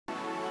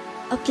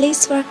a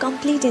place for a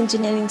complete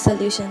engineering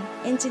solution.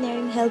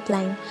 Engineering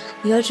Helpline.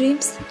 Your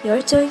dreams,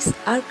 your choice,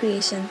 our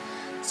creation.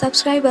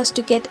 Subscribe us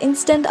to get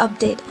instant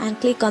update and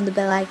click on the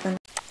bell icon.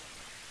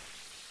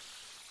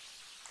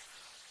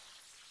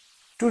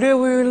 Today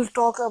we will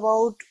talk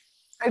about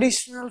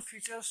additional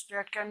features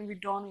that can be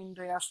done in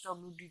the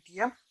SW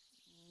DTM.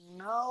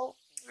 Now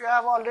we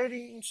have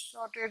already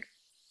inserted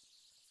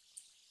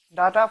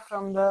data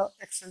from the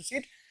Excel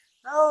sheet.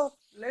 Now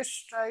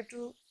let's try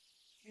to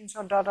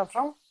insert data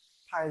from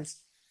files.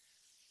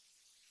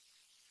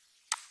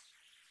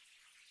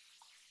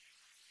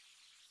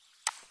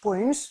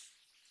 Points.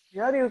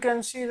 Here you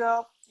can see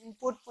the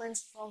input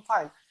points from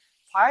file.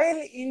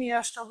 File in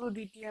SW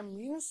DTM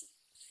means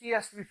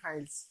CSV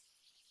files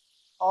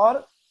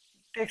or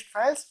text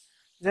files.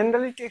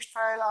 Generally text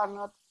files are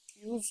not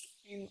used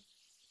in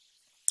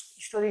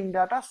storing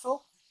data,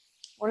 so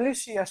only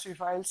CSV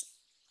files.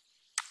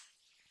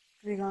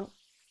 Click on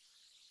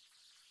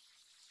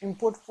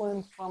input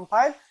point from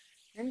file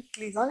and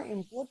click on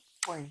import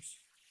points.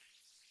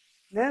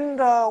 Then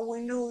the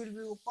window will be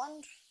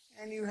opened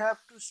and you have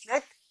to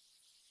select,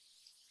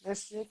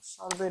 let's select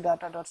survey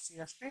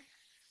data.csv.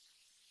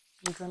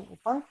 Click on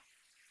open.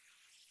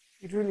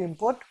 It will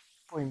import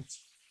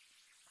points.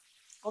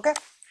 Okay,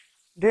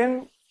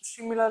 then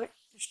similar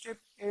step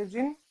as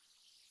in,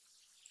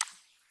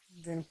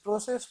 then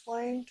process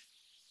point.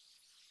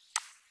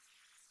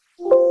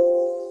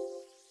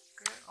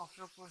 Okay,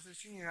 after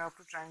processing you have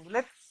to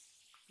triangulate.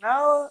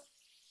 Now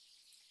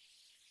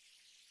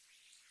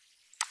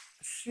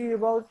see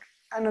about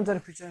another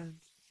feature.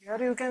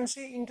 Here you can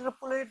see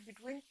interpolate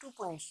between 2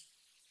 points.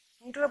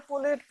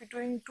 Interpolate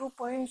between 2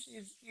 points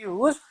is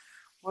used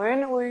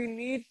when we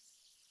need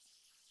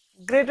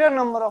greater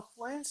number of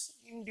points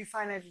in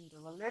definite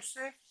interval. Let's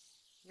say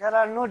there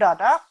are no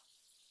data,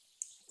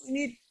 we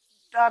need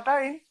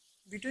data in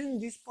between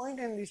this point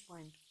and this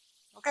point.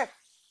 Okay,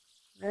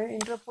 then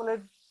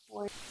interpolate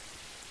point.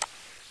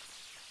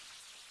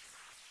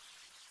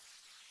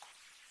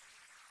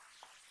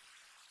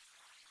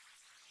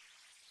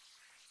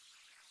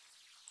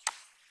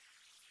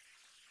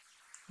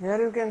 Here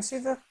you can see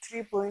the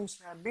 3 points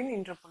have been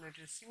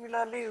interpolated.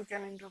 Similarly, you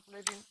can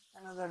interpolate in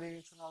another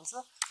direction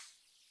also.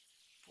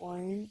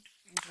 Point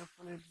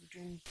interpolate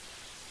between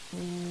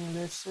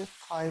let's say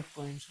 5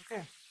 points.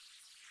 Okay,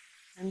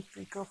 and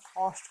pick up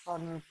first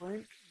corner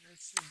point.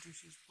 Let's say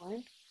this is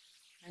point,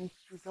 and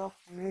pick up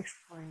next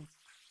point.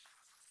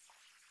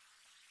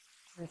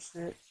 Let's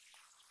say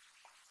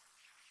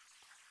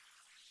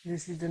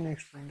this is the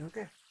next point.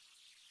 Okay,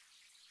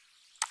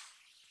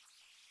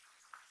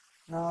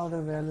 now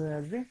the value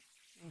has been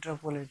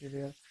interpolated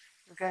here.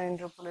 You can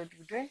interpolate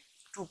between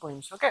 2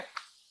 points. Okay,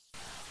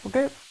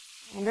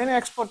 and then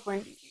export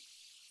point.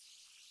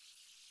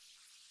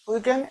 We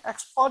can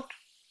export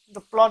the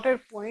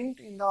plotted point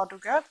in the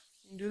AutoCAD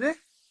into the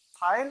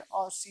file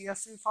or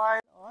CSV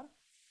file or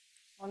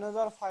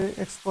another file.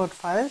 Export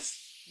files.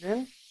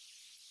 Then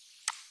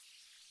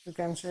you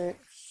can say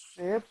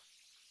save.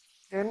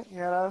 Then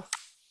here are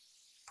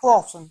 2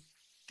 options: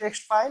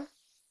 text file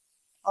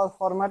or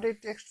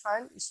formatted text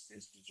file,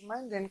 space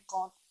determined, then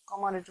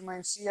comma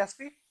determined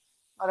CSV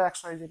or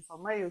XYZ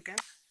format. You can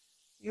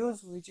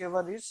use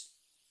whichever is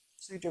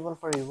suitable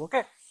for you.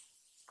 Okay,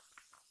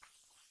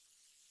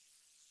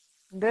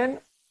 then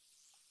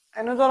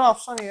another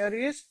option here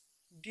is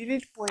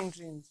delete point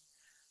range.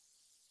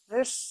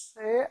 Let's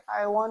say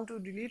I want to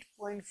delete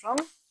point from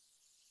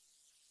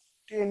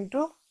 10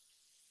 to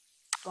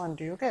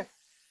 20. Okay,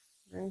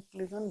 then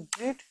click on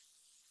delete.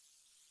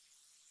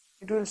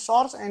 It will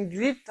source and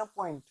delete the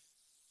point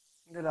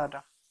in the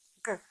data.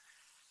 Okay,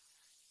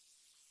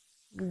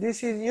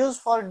 this is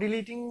used for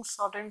deleting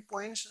certain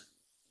points.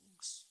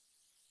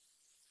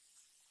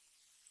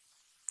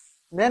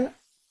 Then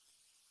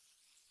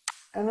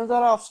another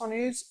option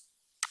is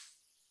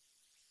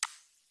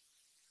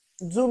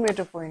zoom at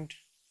a point.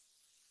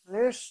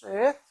 Let's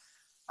say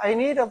I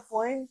need a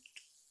point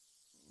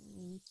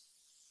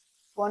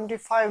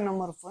 25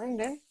 number point,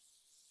 then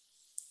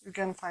you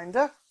can find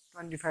the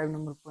 25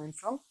 number point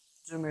from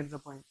zoom at the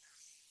point.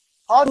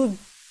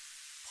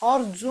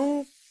 For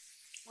zoom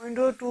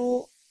window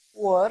to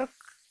work,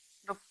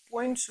 the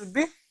point should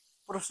be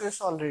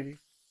processed already.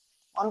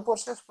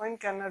 Unprocessed point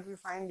cannot be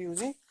found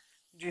using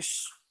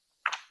this.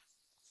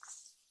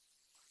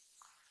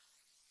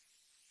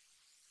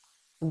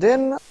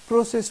 Then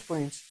process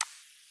points.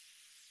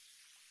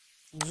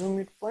 Zoom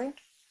it point.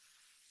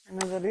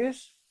 Another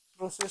is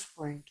process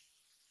point.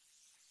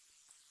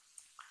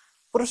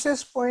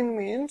 Process point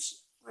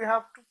means we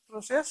have to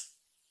process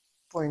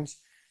points.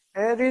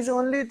 Here is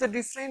only the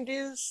difference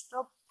is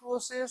the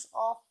process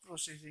of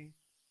processing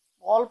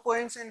all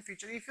points and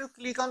feature. If you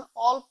click on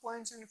all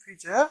points and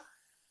feature,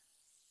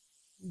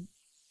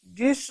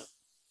 this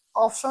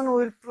option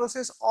will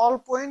process all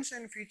points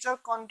and feature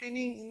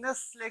containing in the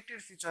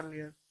selected feature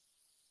layer.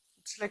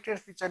 Selected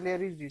feature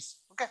layer is this.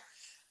 Okay,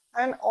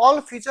 and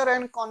all feature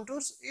and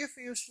contours. If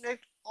you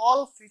select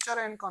all feature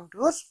and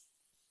contours,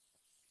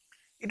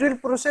 it will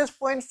process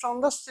points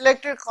from the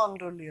selected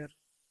contour layer.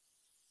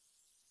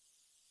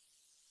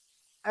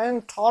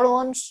 And third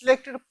one,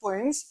 selected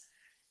points,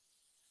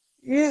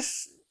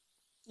 is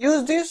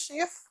use this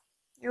if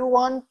you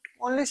want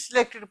only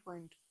selected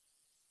point.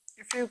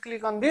 If you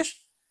click on this,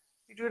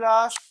 it will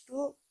ask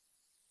to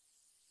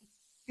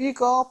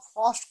pick up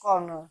first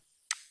corner,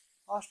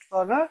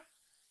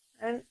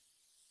 and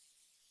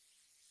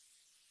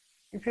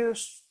if you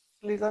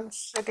click on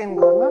second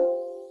corner,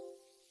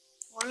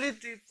 only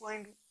 3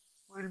 point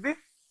will be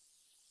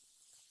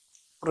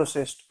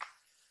processed.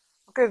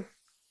 Okay,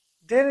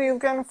 then you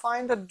can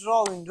find the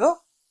draw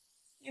window.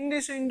 In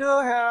this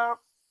window, here are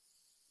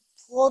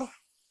 4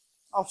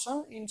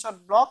 options.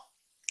 Insert block.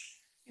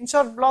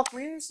 Insert block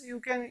means you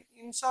can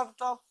insert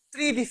the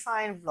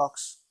predefined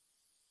blocks.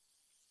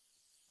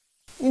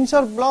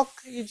 Insert block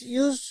is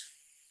used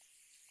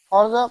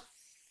for the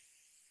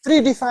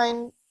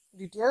predefined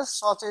details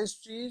such as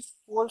trees,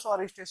 poles,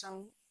 or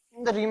station.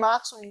 In the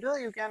remarks window,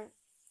 you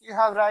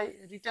have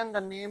written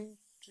the name,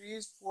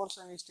 trees, poles,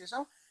 and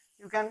station.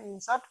 You can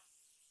insert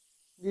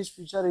this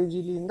feature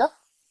easily in the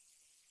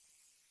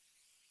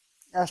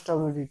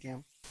SW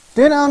DTM.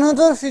 Then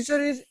another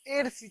feature is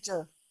add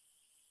feature.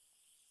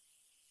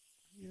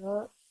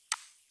 Here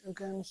you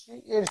can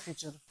see add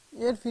feature.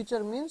 Add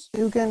feature means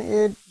you can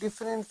add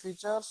different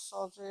features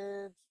such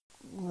as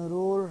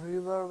road,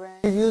 river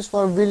bank, used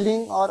for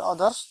building or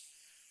others.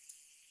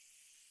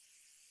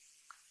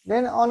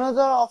 Then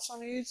another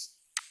option is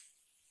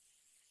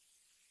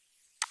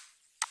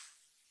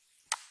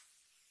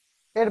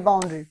add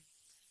boundary.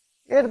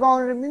 Add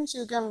boundary means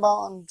you can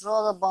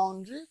draw the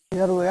boundary.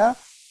 Here we are,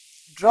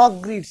 draw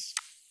grids.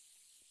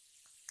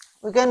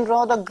 We can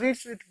draw the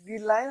grids with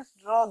grid lines,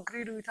 draw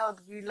grid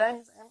without grid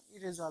lines, and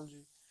erase all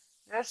grid.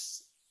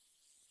 Let's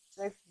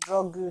check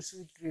draw grids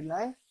with grid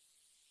line.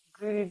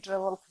 Grid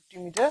interval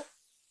 50 meter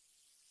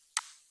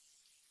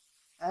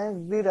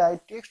and grid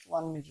height text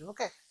 1 meter.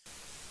 Okay.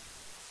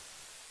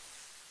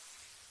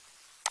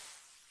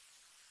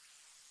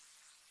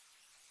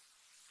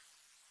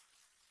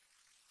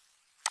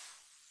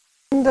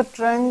 In the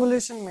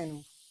triangulation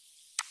menu,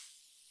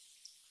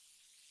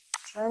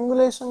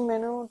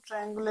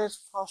 triangulate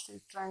first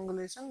is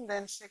triangulation,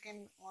 then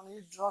second one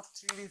is draw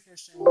 3D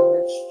face triangle.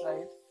 Let's try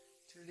it.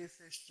 3D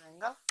face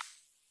triangle.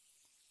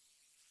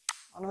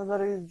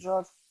 Another is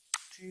draw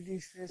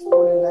 3D face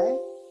polyline.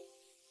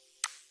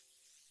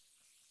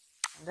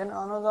 And then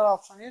another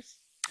option is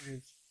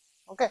erase.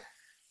 Okay.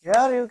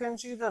 Here you can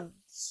see the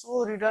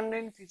show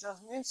redundant features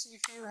means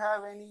if you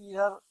have any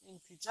error in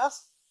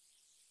features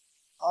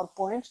or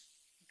points,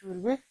 it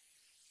will be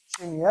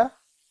shown here.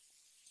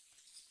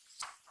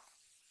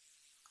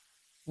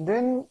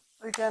 Then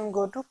we can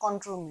go to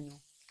contour menu.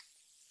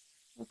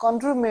 In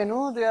contour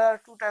menu, there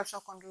are 2 types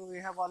of contour we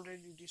have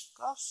already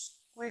discussed.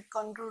 Quick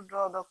contour,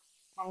 draw the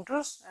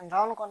contours, and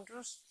round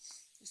contours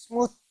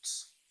smooth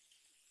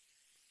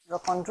the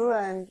contour,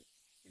 and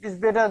it is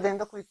better than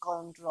the quick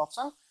contour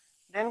option.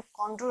 Then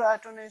contour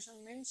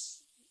attenuation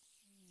means,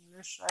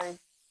 let's try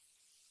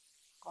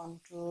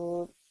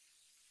contour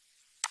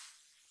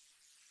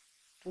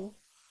to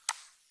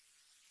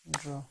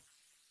draw.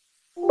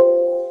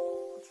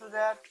 So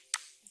that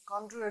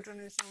contour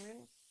attenuation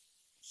means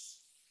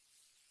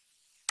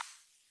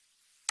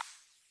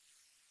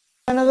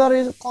another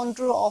is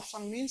contour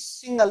option means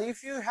single.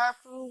 If you have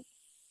to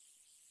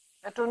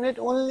attenuate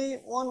only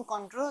one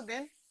contour,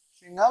 then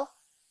single.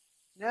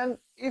 Then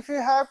if you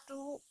have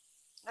to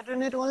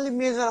attenuate only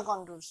major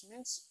contours,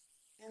 means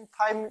in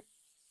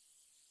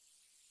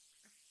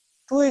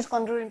 2 is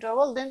contour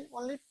interval, then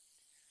only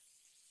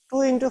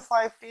 2 into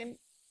 5, 10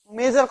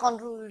 major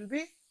contour will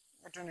be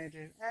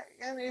attenuated.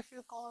 And if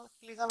you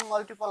click on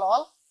multiple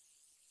all,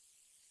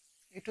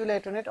 it will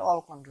attenuate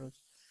all contours.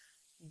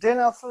 Then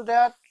after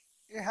that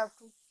you have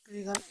to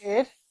click on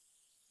add,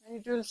 and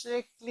it will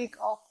say click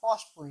on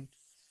first point.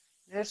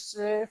 Let's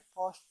say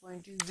first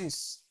point is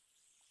this.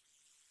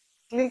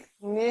 Click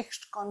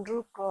next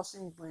contour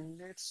crossing point.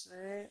 Let's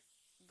say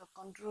the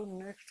contour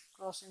next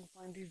crossing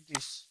point is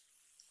this.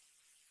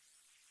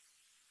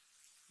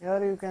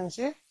 Here you can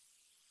see.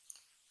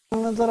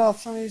 Another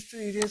option is to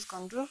erase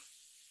contour.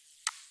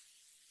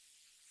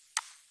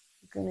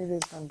 You can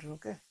erase contour.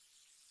 Okay.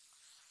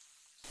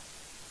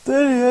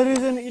 Then here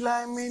is an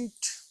alignment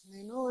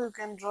menu. You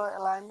can draw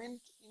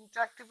alignment.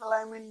 Interactive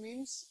alignment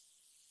means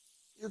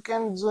you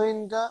can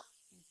join the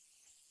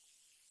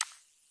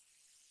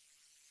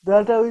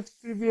data with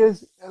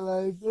previous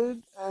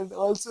alignment, and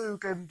also you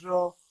can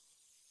draw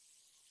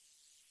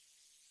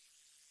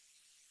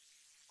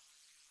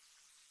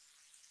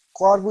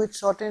curve with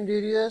certain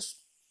areas.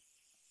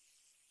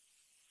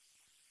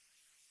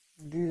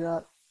 These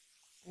are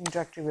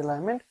interactive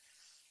alignment.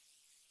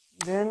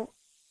 Then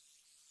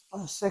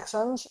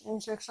sections. In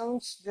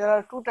sections there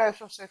are 2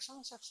 types of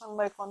sections, section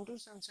by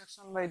contours and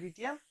section by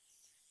DTM.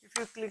 If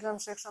you click on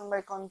section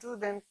by contour,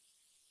 then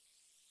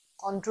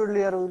contour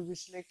layer will be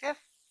selected,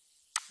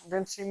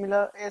 then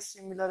similar as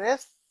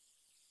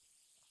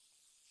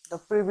the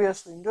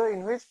previous window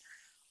in which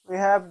we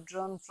have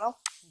drawn from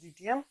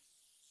DTM.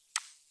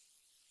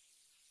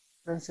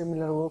 Then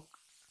similar work.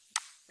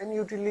 Then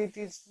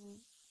utilities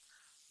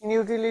In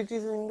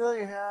utilities window,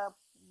 you have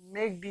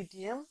make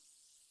DTM,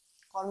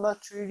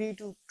 convert 3D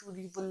to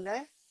 2D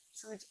polyline,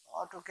 switch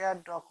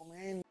AutoCAD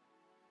document.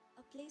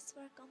 A place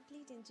for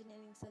complete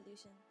engineering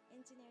solution.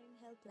 Engineering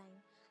Helpline.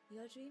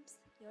 Your dreams,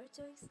 your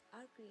choice,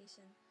 our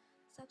creation.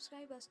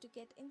 Subscribe us to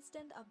get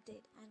instant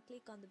update and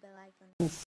click on the bell icon.